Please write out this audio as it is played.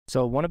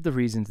So one of the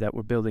reasons that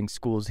we're building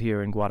schools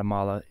here in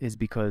Guatemala is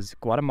because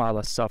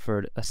Guatemala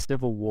suffered a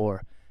civil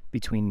war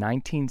between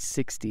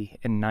 1960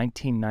 and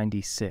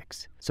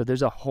 1996. So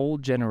there's a whole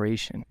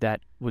generation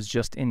that was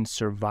just in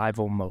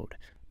survival mode.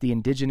 The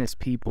indigenous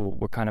people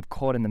were kind of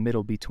caught in the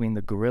middle between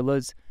the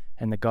guerrillas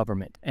and the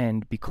government.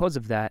 And because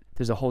of that,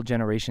 there's a whole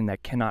generation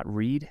that cannot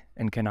read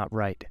and cannot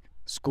write.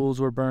 Schools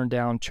were burned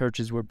down,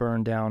 churches were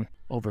burned down,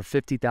 over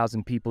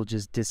 50,000 people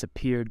just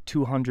disappeared,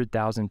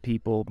 200,000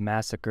 people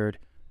massacred.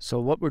 So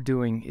what we're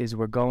doing is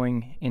we're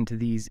going into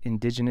these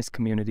indigenous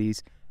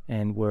communities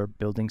and we're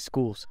building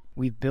schools.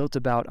 We've built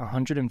about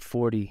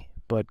 140,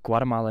 but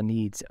Guatemala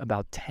needs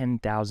about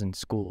 10,000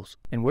 schools.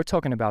 And we're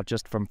talking about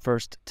just from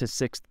 1st to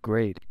 6th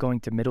grade. Going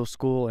to middle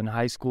school and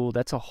high school,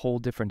 that's a whole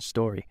different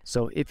story.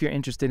 So if you're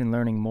interested in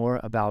learning more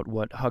about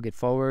what Hug It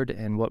Forward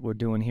and what we're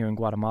doing here in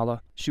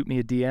Guatemala, shoot me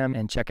a DM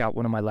and check out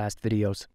one of my last videos.